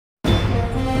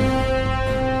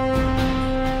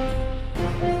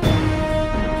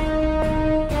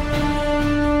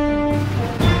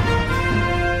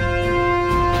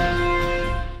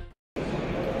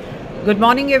Good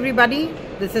morning, everybody.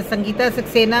 This is Sangeeta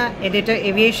Saxena, editor,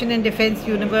 Aviation and Defense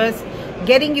Universe,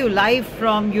 getting you live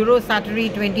from Eurosatory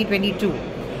 2022.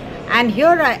 And here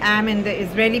I am in the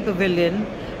Israeli pavilion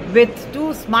with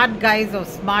two smart guys of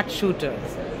smart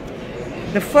shooters.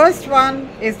 The first one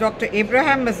is Dr.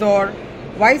 Abraham Mazor,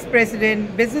 Vice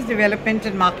President, Business Development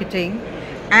and Marketing.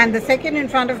 And the second in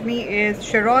front of me is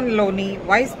Sharone Aloni,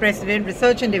 Vice President,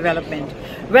 Research and Development.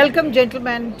 Welcome,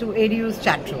 gentlemen, to ADU's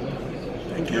chat room.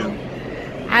 Thank you.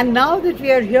 And now that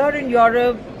we are here in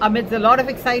Europe, amidst a lot of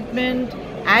excitement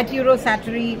at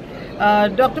Eurosatory,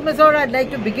 Dr. Mazor, I'd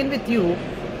like to begin with you.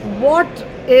 What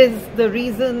is the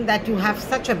reason that you have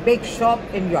such a big shop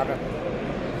in Europe?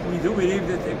 We do believe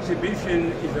that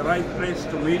exhibition is the right place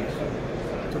to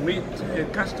meet a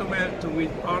customer, to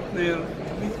meet partner,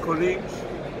 to meet colleagues.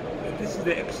 And this is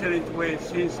the excellent way,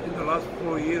 since in the last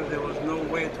 4 years there was no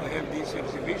way to have this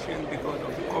exhibition because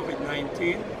of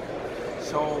COVID-19.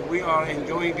 So we are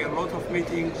enjoying a lot of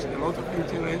meetings, a lot of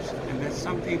interest, and that's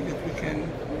something that we can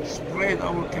spread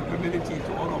our capability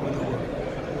to all over the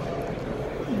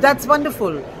world. That's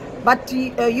wonderful. But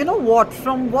you know what,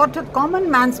 from what a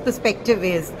common man's perspective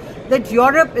is, that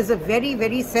Europe is a very,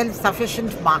 very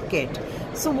self-sufficient market.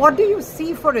 So what do you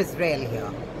see for Israel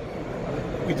here?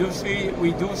 We do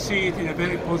see it in a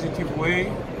very positive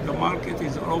way. The market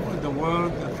is all over the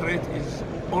world. The threat is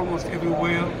almost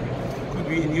everywhere. Could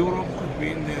be in Europe, could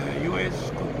be in the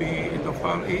US, could be in the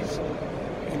Far East.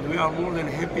 And we are more than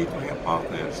happy to have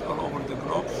partners all over the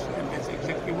globe. And that's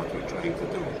exactly what we're trying to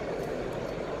do.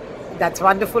 That's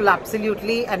wonderful,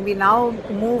 absolutely. And we now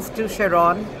move to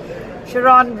Sharone.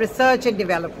 Sharone, research and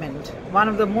development. One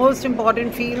of the most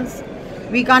important fields.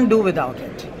 We can't do without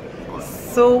it.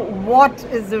 So what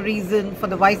is the reason for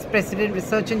the Vice President,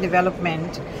 Research and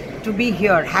Development to be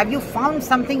here? Have you found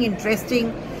something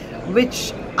interesting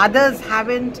which others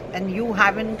haven't and you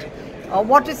haven't?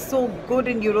 What is so good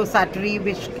in Eurosatory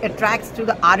which attracts to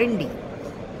the R&D?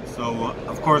 So,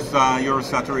 of course,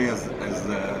 Eurosatory is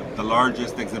the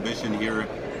largest exhibition here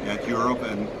at Europe,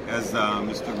 and as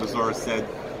Mr. Mazor said,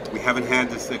 we haven't had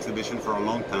this exhibition for a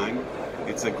long time.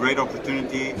 It's a great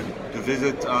opportunity to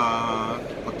visit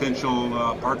potential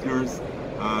partners,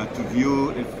 to view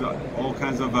if all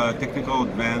kinds of technical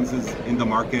advances in the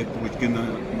market which can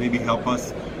maybe help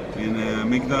us and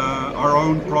make our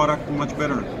own product much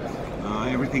better.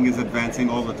 Everything is advancing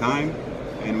all the time,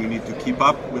 and we need to keep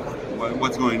up with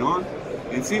what's going on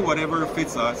and see whatever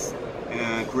fits us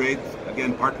and create,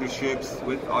 again, partnerships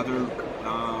with other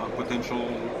potential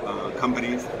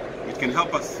companies which can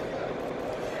help us.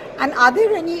 And are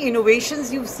there any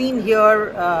innovations you've seen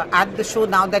here at the show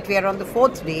now that we are on the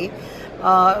 4th day,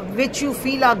 which you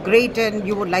feel are great and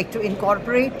you would like to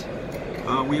incorporate?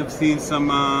 We have seen some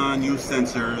new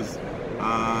sensors,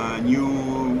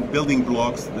 new building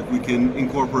blocks that we can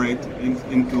incorporate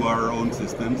into our own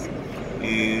systems.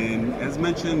 And as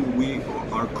mentioned, we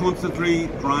are constantly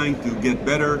trying to get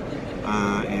better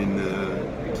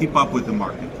and keep up with the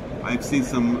market. I've seen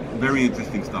some very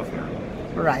interesting stuff here.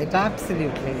 Right,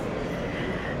 absolutely.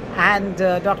 And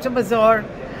Dr. Mazor,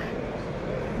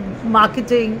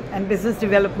 marketing and business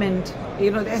development, you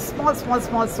know, there are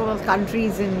small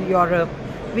countries in Europe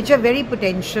which are very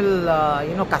potential,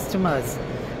 customers.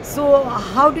 So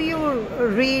how do you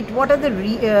rate, what are the,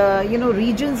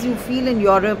 regions you feel in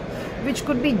Europe which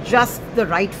could be just the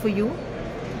right for you?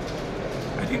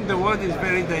 I think the world is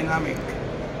very dynamic,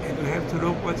 and we have to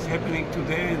look what's happening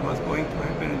today and what's going to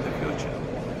happen in the future.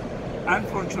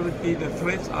 Unfortunately, the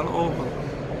threats are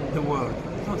over the world,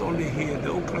 not only here.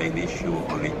 The Ukraine issue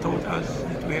only taught us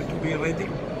that we have to be ready.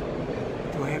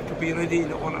 We have to be ready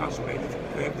in all aspects.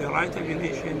 We have the right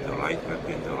ammunition, the right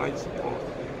weapon, the right support.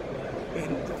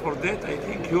 And for that, I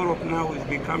think Europe now is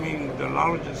becoming the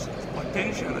largest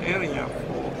potential area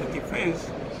for the defense,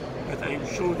 but I'm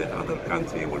sure that other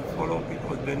countries will follow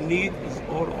because the need is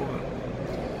all over.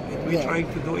 And we're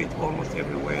trying to do it almost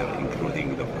everywhere,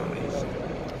 including the Far East.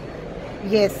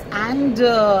 Yes, and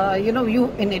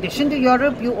you, in addition to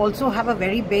Europe, you also have a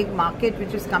very big market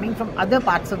which is coming from other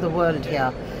parts of the world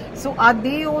here. So are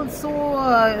they also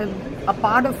a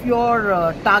part of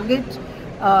your target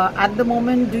at the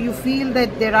moment? Do you feel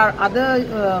that there are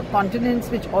other continents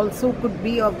which also could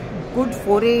be a good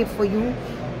foray for you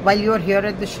while you are here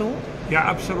at the show? Yeah,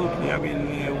 absolutely. I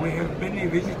mean, we have many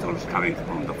visitors coming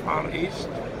from the Far East,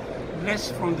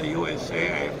 less from the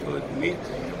USA, I have to admit.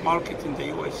 The market in the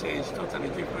USA is totally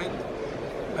different.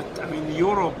 But I mean,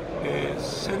 Europe,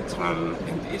 central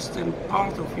and eastern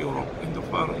part of Europe and the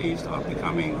Far East are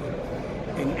becoming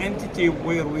an entity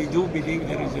where we do believe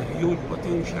there is a huge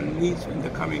potential needs in the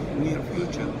coming near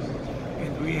future.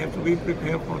 And we have to be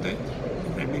prepared for that.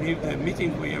 I believe the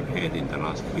meeting we have had in the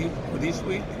last week or this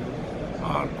week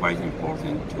are quite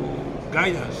important to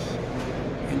guide us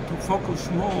and to focus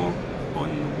more on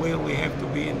where we have to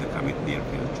be in the coming near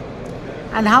future.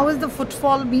 And how has the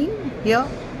footfall been here?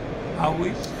 How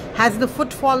is? Has the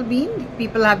footfall been?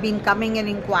 People have been coming and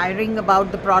inquiring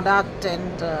about the product,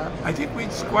 and I think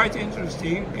it's quite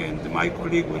interesting, and my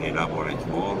colleague will elaborate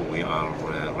more. We are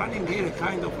running here a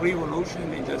kind of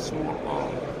revolution in the small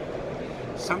arm,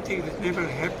 something that never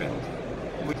happened.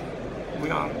 We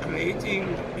are creating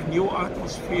a new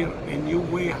atmosphere, a new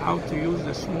way how to use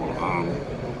the small arm,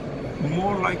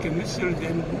 more like a missile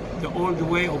than the old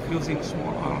way of using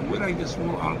small arm. We like the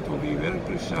small arm to be very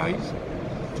precise,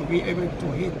 to be able to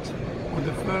hit on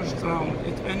the first round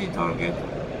at any target,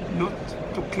 not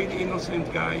to kill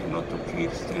innocent guy, not to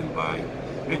kill standby,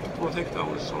 and to protect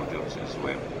our soldiers as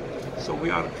well. So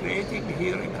we are creating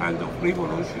here a kind of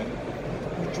revolution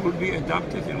which will be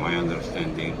adapted, in my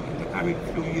understanding, in the coming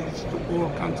few years to all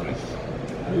countries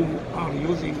who are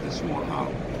using the small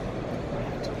arm.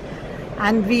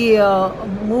 And we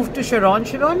move to Sharone.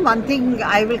 Sharone, one thing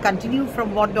I will continue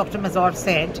from what Dr. Mazor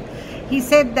said. He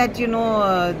said that,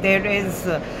 there is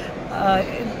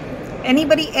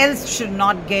anybody else should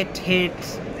not get hit.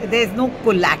 There's no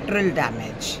collateral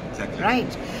damage, Exactly.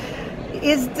 right?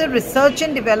 Is the research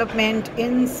and development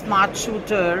in smart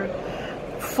shooter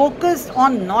focused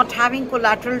on not having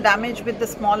collateral damage with the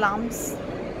small arms?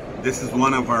 This is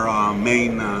one of our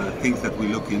main things that we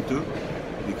look into,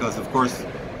 because of course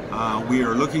we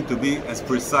are looking to be as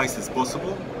precise as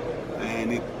possible,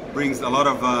 and it brings a lot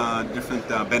of different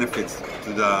benefits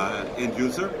to the end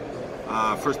user.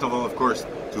 First of all, of course,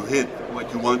 to hit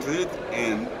what you want to hit,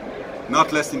 and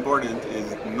not less important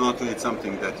is not to hit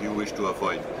something that you wish to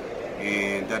avoid.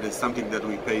 And that is something that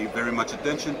we pay very much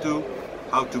attention to,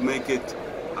 how to make it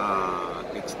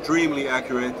extremely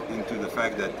accurate into the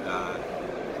fact that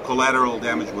collateral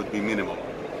damage would be minimal.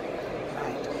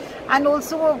 And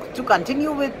also to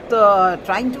continue with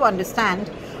trying to understand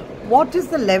what is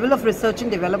the level of research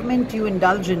and development you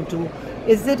indulge into.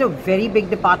 Is it a very big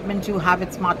department you have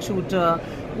at Smart Shooter?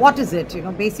 What is it?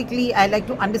 Basically, I like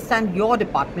to understand your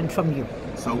department from you.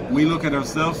 So we look at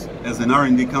ourselves as an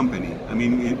R&D company. I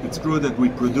mean, it's true that we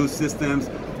produce systems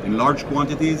in large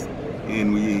quantities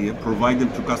and we provide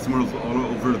them to customers all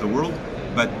over the world,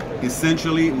 but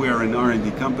essentially we are an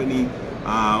R&D company.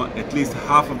 At least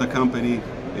half of the company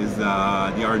is the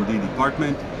R&D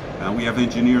department. We have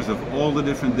engineers of all the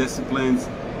different disciplines,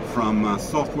 from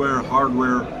software,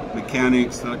 hardware,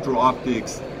 mechanics,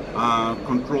 electro-optics,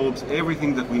 controls,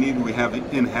 everything that we need we have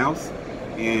in-house,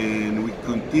 and we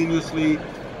continuously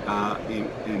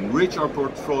enrich our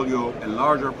portfolio,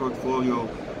 enlarge our portfolio,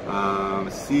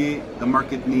 see the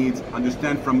market needs,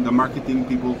 understand from the marketing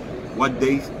people what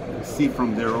they see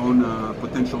from their own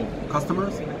potential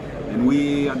customers, and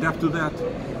we adapt to that.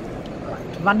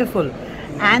 Wonderful.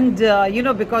 And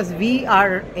because we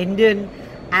are Indian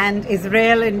and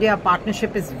Israel-India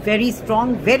partnership is very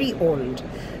strong, very old.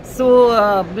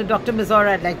 So Dr. Mazor,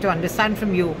 I'd like to understand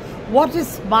from you, what is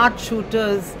Smart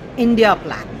Shooter's India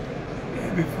plan?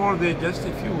 Before that, just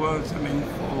a few words, in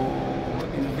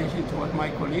addition to what my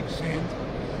colleague said,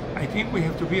 I think we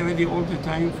have to be ready all the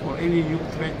time for any new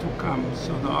threat to come.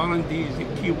 So the R&D is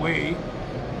a key way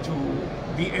to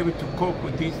be able to cope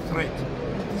with this threat.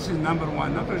 This is number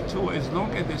one. Number two, as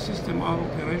long as the system are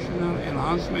operational,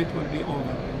 enhancement will be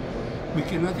over. We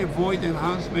cannot avoid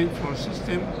enhancement for a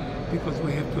system because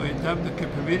we have to adapt the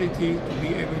capability to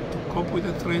be able to cope with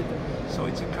the threat. So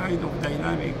it's a kind of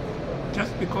dynamic.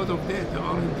 Just because of that, the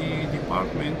R&D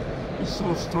department is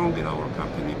so strong in our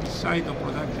company beside the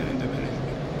production and the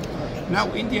management.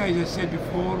 Now India, as I said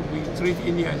before, we treat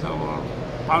India as our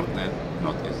partner,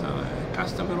 not as a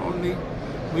customer only.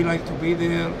 We like to be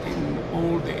there in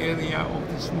all the area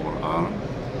of the small arm,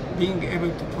 being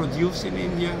able to produce in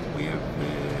India. We have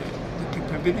the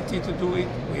capability to do it,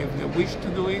 we have the wish to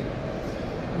do it.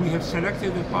 We have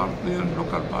selected a partner,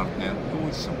 local partner, who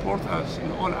will support us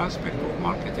in all aspects of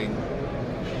marketing,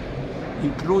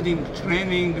 including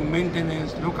training,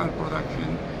 maintenance, local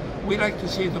production. We like to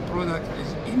see the product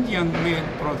as Indian-made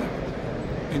product,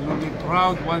 and we'll be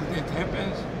proud once that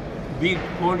happens. Big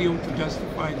volume to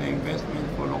justify the investment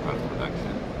for local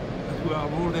production, but we are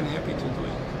more than happy to do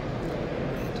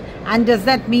it. And does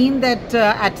that mean that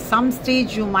at some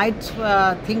stage you might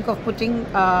think of putting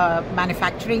a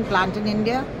manufacturing plant in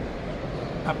India?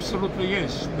 Absolutely,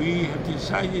 yes. We have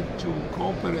decided to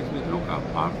cooperate with local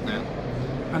partners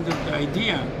under the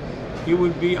idea he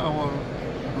will be our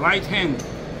right hand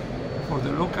for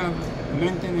the local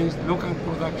maintenance, local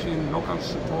production, local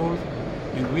support.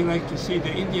 And we like to see the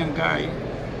Indian guy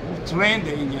who train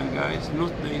the Indian guys, not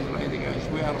the Israeli guys.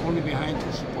 We are only behind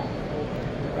to support.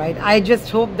 Right. I just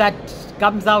hope that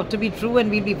comes out to be true,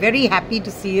 and we'll be very happy to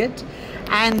see it.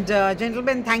 And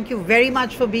gentlemen, thank you very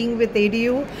much for being with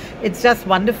ADU. It's just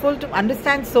wonderful to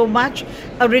understand so much.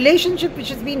 A relationship which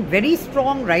has been very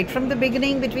strong right from the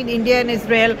beginning between India and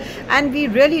Israel, and we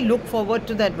really look forward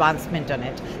to the advancement on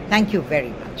it. Thank you very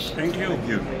much. Thank you. Thank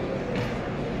you.